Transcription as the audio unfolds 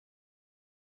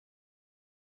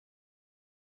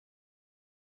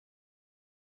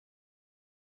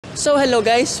So hello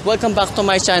guys, welcome back to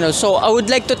my channel. So I would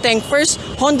like to thank first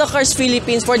Honda Cars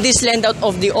Philippines for this lend out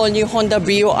of the all new Honda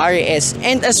Brio RS,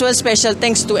 and as well special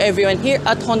thanks to everyone here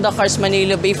at Honda Cars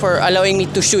Manila Bay for allowing me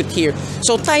to shoot here.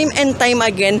 So time and time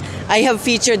again, I have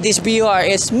featured this Brio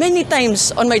RS many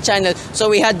times on my channel.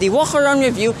 So we had the walk around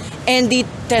review and the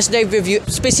test drive review,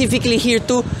 specifically here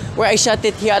too, where I shot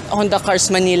it here at Honda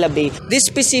Cars Manila Bay. This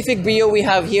specific Brio we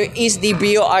have here is the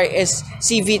Brio RS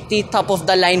CVT top of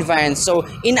the line variant. So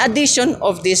in addition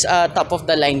of this top of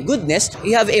the line goodness,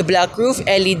 we have a black roof,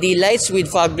 LED lights with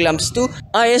fog lamps too,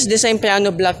 RS design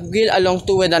piano black grille along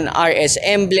to with an RS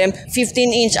emblem,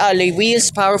 15-inch alloy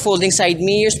wheels, power folding side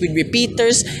mirrors with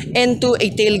repeaters, and to a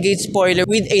tailgate spoiler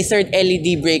with a third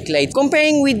LED brake light.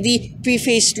 Comparing with the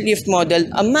pre-facelift model,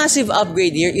 a massive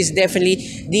upgrade here is definitely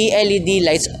the LED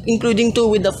lights, including two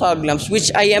with the fog lamps,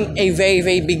 which I am a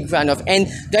very big fan of. And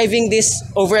driving this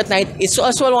over at night, it's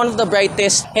as well one of the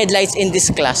brightest headlights in this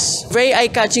class. Very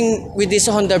eye-catching with this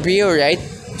Honda Brio, right?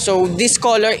 So this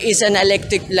color is an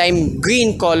electric lime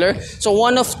green color. So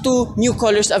one of two new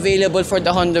colors available for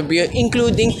the Honda Brio,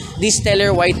 including the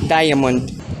stellar white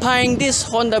diamond. Powering this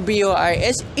Honda Brio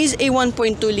RS is a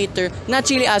 1.2-liter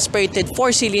naturally aspirated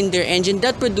 4-cylinder engine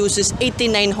that produces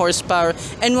 89 horsepower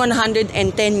and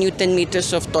 110 Newton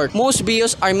meters of torque. Most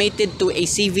Brios are mated to a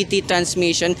CVT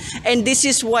transmission, and this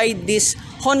is why this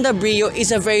Honda Brio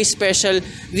is a very special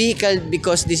vehicle,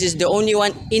 because this is the only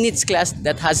one in its class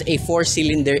that has a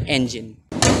 4-cylinder engine.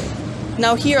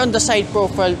 Now here on the side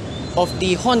profile of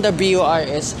the Honda Brio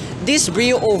RS, this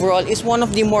Brio overall is one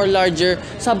of the more larger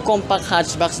subcompact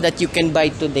hatchbacks that you can buy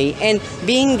today. And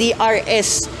being the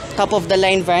RS top of the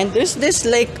line variant, there's this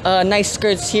like nice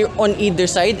skirts here on either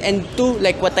side, and two,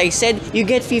 like what I said, you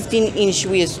get 15-inch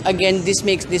wheels. Again, this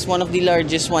makes this one of the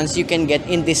largest ones you can get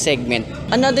in this segment.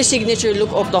 Another signature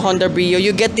look of the Honda Brio,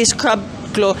 you get this crab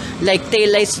claw like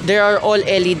taillights. There are all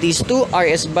LEDs too,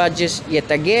 RS badges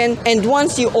yet again. And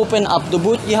once you open up the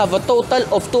boot, you have a total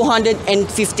of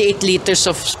 258 liters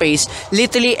of space,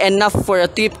 literally enough for a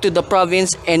trip to the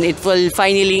province, and it will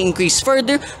finally increase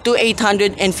further to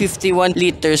 851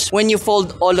 liters when you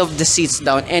fold all of the seats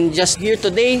down. And just here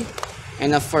today,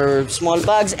 enough for small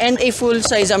bags and a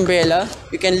full-size umbrella.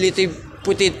 You can literally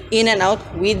put it in and out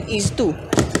with ease too.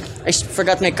 I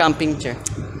forgot my camping chair,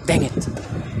 dang it.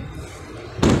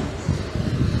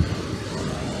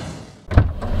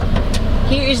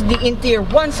 Here is the interior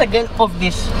once again of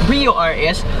this Brio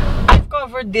RS. I've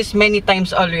covered this many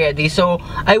times already, so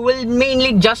I will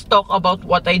mainly just talk about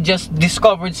what I just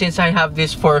discovered, since I have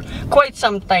this for quite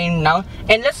some time now.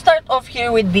 And let's start off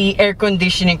here with the air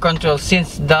conditioning control,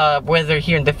 since the weather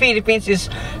here in the Philippines is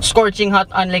scorching hot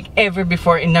unlike ever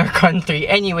before in our country.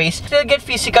 Anyways, still get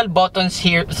physical buttons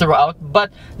here throughout,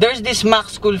 but there's this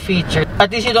max cool feature.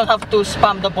 At least you don't have to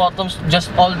spam the buttons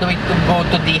just all the way to go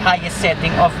to the highest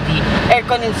setting of the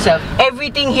aircon itself.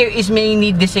 Everything here is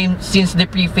mainly the same since the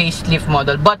pre-facelift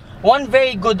model, but one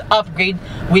very good upgrade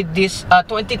with this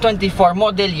 2024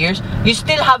 model years, you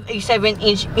still have a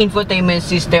 7-inch infotainment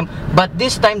system, but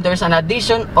this time there's an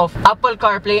addition of Apple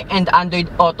CarPlay and Android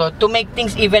Auto to make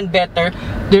things even better.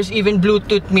 There's even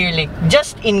Bluetooth mirror link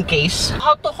just in case.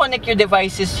 How to connect your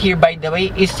devices here, by the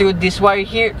way, is through this wire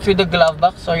here through the glove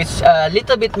box. So it's a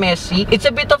little bit messy, it's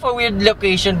a bit of a weird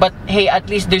location, but hey, at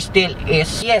least there still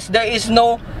is. Yes, there is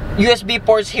no USB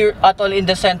ports here at all in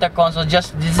the center console,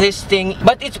 just this thing,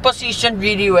 but it's positioned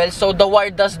really well, so the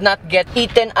wire does not get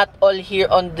eaten at all here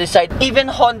on the side. Even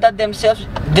Honda themselves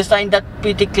designed that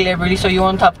pretty cleverly, so you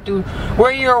won't have to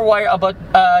worry your wire about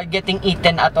getting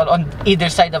eaten at all on either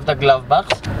side of the glove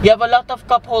box. You have a lot of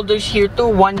cup holders here too,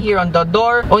 one here on the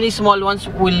door. Only small ones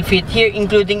will fit here,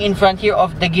 including in front here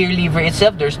of the gear lever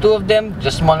itself. There's two of them,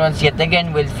 just small ones yet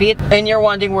again will fit. And you're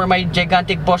wondering where my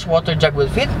gigantic Bosch water jug will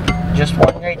fit? Just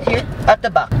one right here at the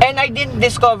back. And I didn't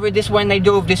discover this when I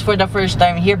drove this for the first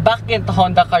time here back into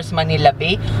Honda Cars Manila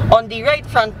Bay. On the right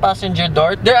front passenger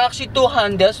door, there are actually two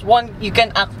handles. One, you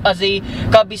can act as a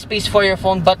cubby space for your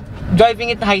phone, but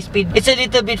driving at high speed, it's a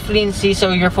little bit flimsy,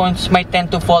 so your phones might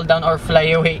tend to fall down or fly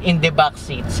away in the back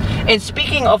seats. And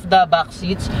speaking of the back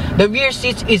seats, the rear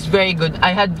seats is very good.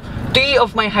 I had 3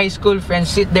 of my high school friends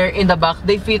sit there in the back.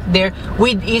 They fit there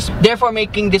with ease, therefore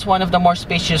making this one of the more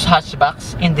spacious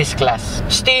hatchbacks in this class.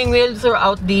 Steering wheel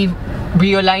throughout the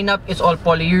Brio lineup is all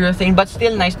polyurethane, but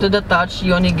still nice to the touch.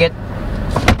 You only get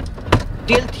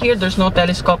tilt here. There's no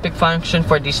telescopic function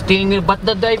for the steering wheel, but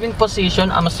the driving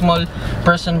position, I'm a small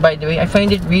person by the way, I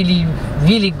find it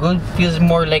really good. Feels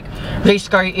more like race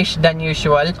car-ish than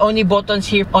usual. Only buttons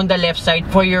here on the left side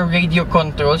for your radio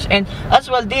controls. And as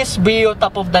well, this Brio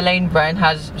top of the line brand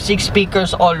has 6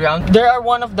 speakers all around. They are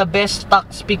one of the best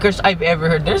stock speakers I've ever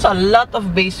heard. There's a lot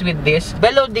of bass with this.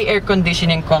 Below the air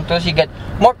conditioning controls, you get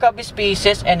more cubby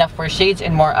spaces, enough for shades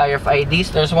and more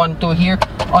RFIDs. There's 1, 2 here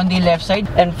on the left side,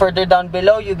 and further down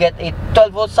below you get a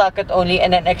 12-volt socket only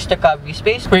and an extra cubby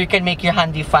space where you can make your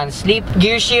handy fan sleep.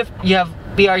 Gear shift, you have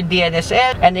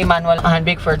PRDNSL and a manual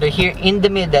handbrake further here in the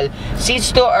middle.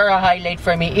 Seats too are a highlight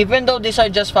for me, even though these are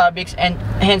just fabrics and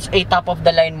hence a top of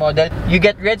the line model. You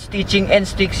get red stitching and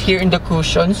sticks here in the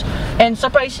cushions, and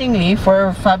surprisingly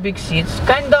for fabric seats,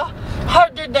 kinda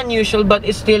harder than usual, but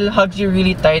it still hugs you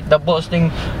really tight. The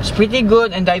bolstering is pretty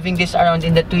good, and driving this around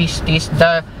in the twisties,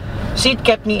 the seat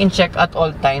kept me in check at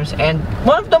all times, and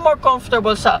one of the more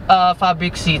comfortable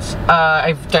fabric seats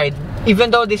I've tried.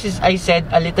 Even though this is, I said,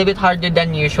 a little bit harder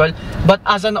than usual, but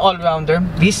as an all-rounder,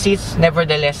 these seats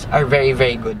nevertheless are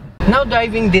very good. Now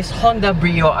driving this Honda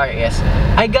Brio RS,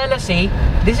 I gotta say,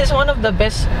 this is one of the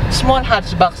best small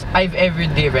hatchbacks I've ever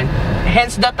driven.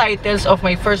 Hence the titles of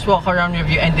my first walk-around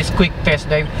review and this quick test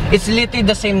drive. It's literally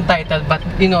the same title, but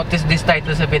you notice this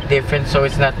title is a bit different, so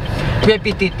it's not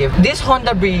repetitive. This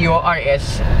Honda Brio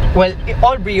RS, well,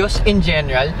 all Brios in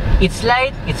general, it's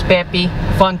light, it's peppy,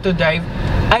 fun to drive.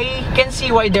 I can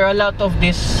see why there are a lot of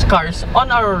these cars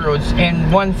on our roads,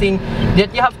 and one thing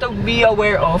that you have to be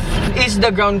aware of is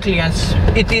the ground clearance.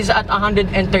 It is at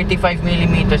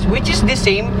 135mm, which is the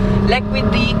same like with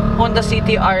the Honda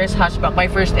City RS hatchback, my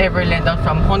first ever lend out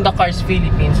from Honda Cars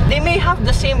Philippines. They may have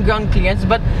the same ground clearance,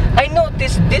 but I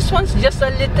noticed this one's just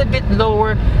a little bit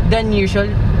lower than usual.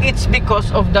 It's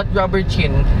because of that rubber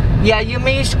chin. Yeah, you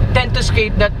may tend to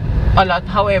scrape that a lot,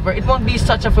 however it won't be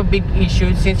such of a big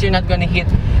issue since you're not gonna hit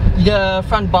the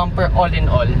front bumper all in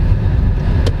all.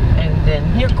 And then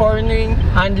here, cornering,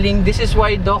 handling, this is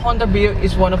why the Honda Brio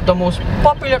is one of the most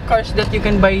popular cars that you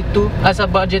can buy too as a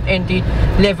budget entry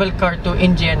level car too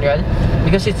in general,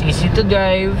 because it's easy to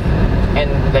drive,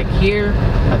 and like here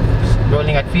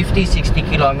rolling at 50-60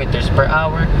 kilometers per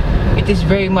hour, it is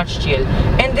very much chill.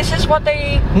 And this is what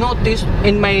I noticed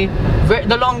in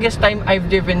the longest time I've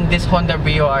driven this Honda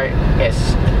Brio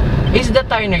RS, is the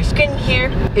tire noise. You can hear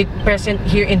it present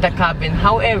here in the cabin.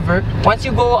 However, once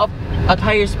you go up at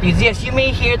higher speeds, yes, you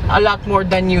may hear it a lot more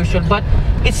than usual, but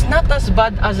it's not as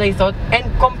bad as I thought, and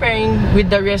comparing with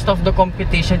the rest of the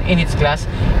competition in its class.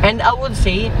 And I would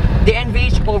say the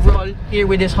NVH overall here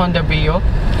with this Honda Brio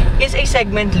is a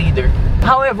segment leader.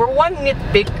 However, one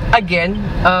nitpick, again,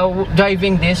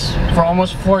 driving this for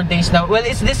almost 4 days now, well,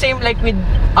 it's the same like with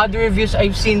other reviews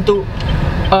I've seen too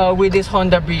with this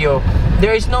Honda Brio.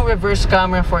 There is no reverse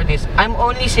camera for this. I'm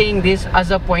only saying this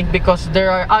as a point because there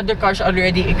are other cars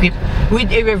already equipped with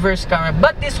a reverse camera,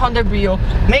 but this Honda Brio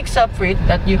makes up for it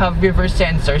that you have reverse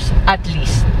sensors at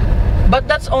least. But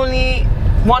that's only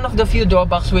one of the few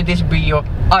drawbacks with this Brio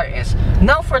RS.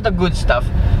 Now for the good stuff.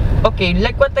 Okay,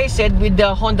 like what I said with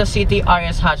the Honda City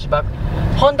RS hatchback,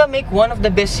 Honda make one of the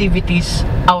best CVTs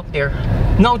out there.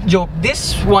 No joke.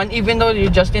 This one, even though you're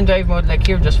just in drive mode, like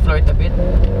here, just floor it a bit,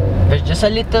 there's just a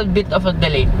little bit of a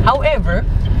delay. However,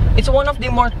 it's one of the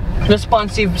more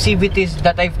responsive CVTs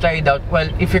that I've tried out. Well,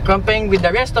 if you're comparing with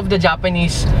the rest of the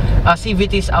Japanese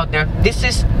CVTs out there, this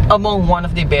is among one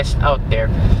of the best out there.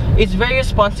 It's very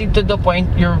responsive to the point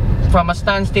you're from a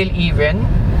standstill even,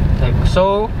 like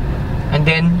so, and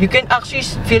then you can actually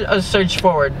feel a surge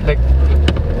forward, like,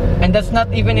 and that's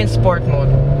not even in sport mode.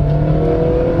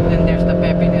 Then there's the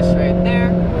peppiness right there.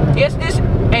 Yes, this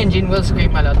engine will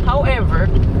scream a lot. However,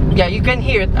 yeah, you can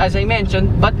hear it as I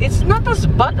mentioned, but it's not as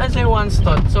bad as I once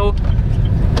thought. So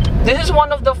this is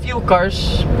one of the few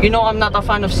cars, you know, I'm not a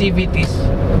fan of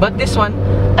CVTs, but this one,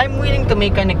 I'm willing to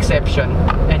make an exception.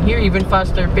 And here, even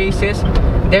faster paces.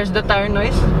 There's the tire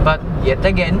noise, but yet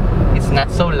again, it's not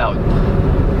so loud.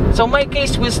 So my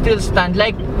case will still stand,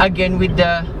 like again with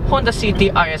the Honda City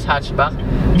RS hatchback.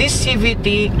 This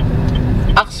CVT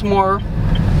acts more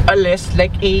or less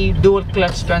like a dual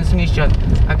clutch transmission.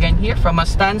 Again here from a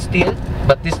standstill,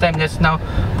 but this time let's now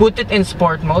put it in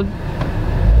sport mode.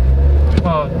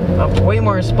 Oh, way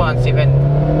more responsive, and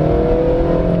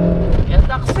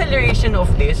the acceleration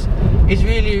of this is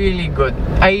really good.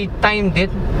 I timed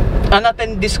it, not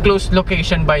an undisclosed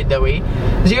location by the way.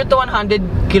 0 to 100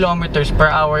 kilometers per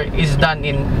hour is done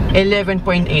in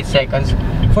 11.8 seconds.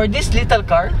 For this little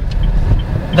car,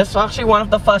 that's actually one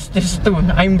of the fastest too.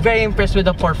 I'm very impressed with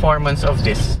the performance of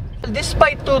this.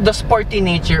 Despite the sporty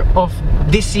nature of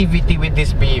this CVT with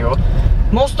this Brio.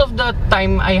 Most of the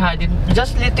time I had it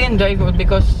just let in drive mode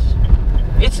because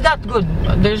it's that good.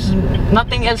 There's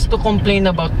nothing else to complain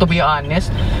about, to be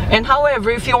honest. And however,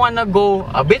 if you wanna go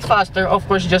a bit faster, of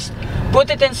course, just put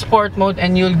it in sport mode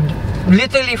and you'll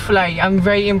literally fly.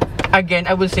 Again,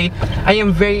 I will say I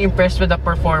am very impressed with the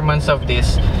performance of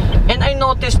this. And I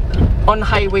noticed on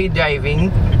highway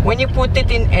driving, when you put it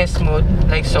in S mode,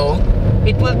 like so,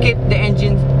 it will keep the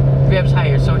engine revs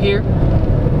higher. So here,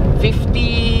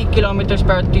 50 kilometers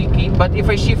per hour tweaky, but if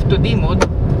I shift to D mode,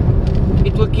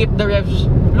 it will keep the revs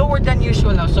lower than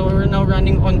usual now. So we're now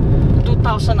running on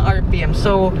 2000 RPM.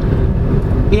 So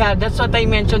yeah, that's what I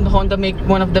mentioned. Honda make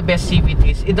one of the best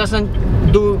CVTs. It doesn't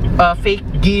do fake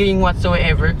gearing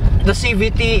whatsoever. The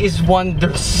CVT is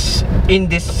wonders in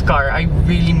this car. I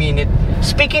really mean it.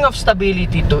 Speaking of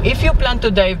stability too, if you plan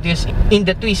to drive this in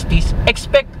the twisties,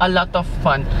 expect a lot of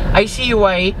fun. I see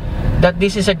why that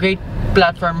this is a great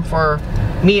platform for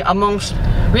me amongst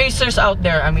racers out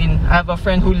there. I mean, I have a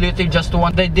friend who literally just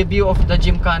won the debut of the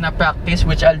Gymkhana practice,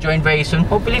 which I'll join very soon.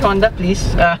 Hopefully Honda,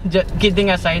 please. Kidding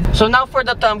aside. So now for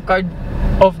the trump card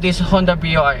of this Honda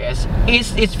Brio RS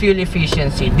is its fuel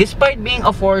efficiency. Despite being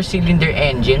a 4-cylinder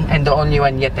engine and the only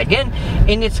one yet again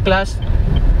in its class,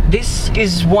 this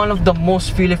is one of the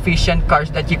most fuel efficient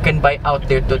cars that you can buy out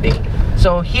there today.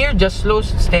 So here, just slow,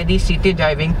 steady city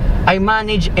driving, I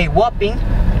manage a whopping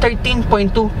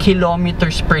 13.2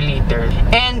 kilometers per liter.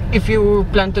 And if you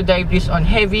plan to drive this on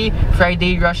heavy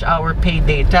Friday rush hour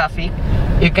payday traffic,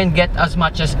 you can get as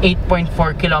much as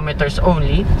 8.4 kilometers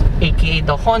only, aka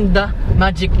the Honda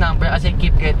magic number, as I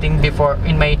keep getting before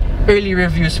in my early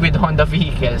reviews with Honda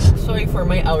vehicles. Sorry for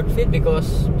my outfit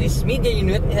because this media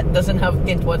unit doesn't have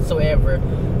tint whatsoever.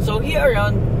 So here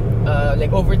around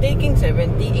like overtaking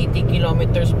 70-80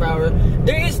 kilometers per hour,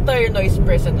 there is tire noise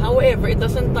present. However, it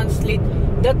doesn't translate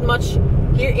that much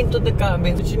here into the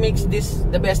cabin, which makes this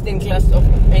the best in class of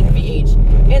NVH.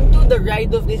 And to the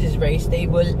ride of this is very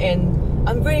stable, and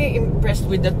I'm very impressed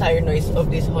with the tire noise of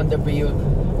this Honda Brio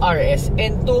RS.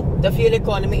 And two, the fuel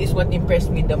economy is what impressed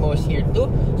me the most here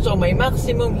too. So my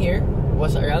maximum here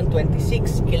was around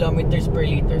 26 kilometers per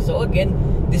liter. So again,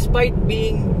 despite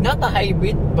being not a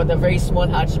hybrid but a very small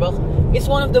hatchback, it's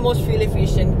one of the most fuel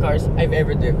efficient cars I've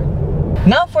ever driven.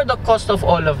 Now for the cost of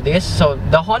all of this, so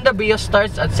the Honda Brio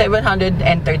starts at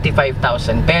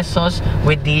 735,000 pesos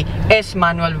with the S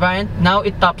manual variant. Now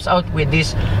it tops out with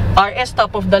this RS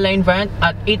top of the line variant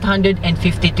at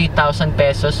 853,000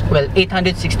 pesos. Well,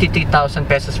 863,000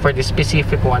 pesos for the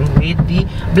specific one with the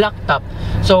black top.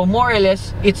 So more or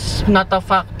less, it's not a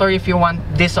factor if you want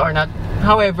this or not.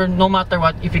 However, no matter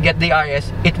what, if you get the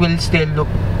RS, it will still look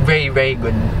very, very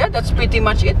good. Yeah, that's pretty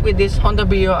much it with this Honda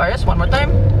Brio RS. One more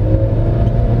time.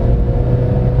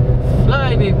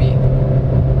 Fly, baby.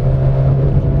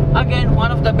 Again,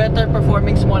 one of the better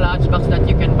performing small hatchbacks that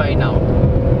you can buy now.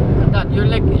 That you're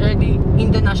like already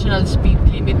in the national speed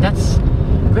limit. That's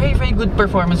very, very good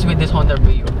performance with this Honda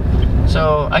Brio.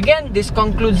 So again, this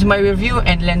concludes my review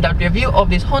and lend out review of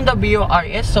this Honda Brio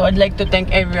RS. So I'd like to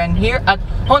thank everyone here at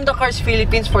Honda Cars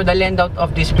Philippines for the lend out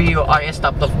of this Brio RS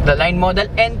top of the line model,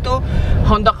 and to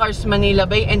Honda Cars Manila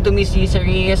Bay and to Miss Cesar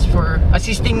Reyes for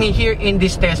assisting me here in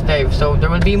this test drive. So there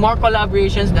will be more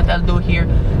collaborations that I'll do here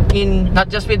in not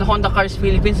just with Honda Cars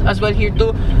Philippines, as well here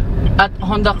too at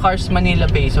Honda Cars Manila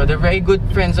Bay. So they're very good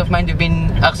friends of mine. They've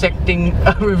been accepting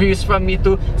reviews from me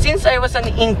too since I was an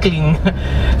inkling.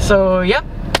 So yeah,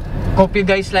 hope you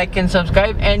guys like and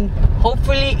subscribe, and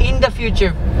hopefully in the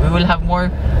future we will have more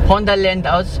Honda lend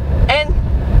outs and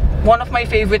one of my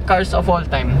favorite cars of all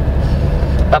time.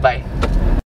 Bye bye.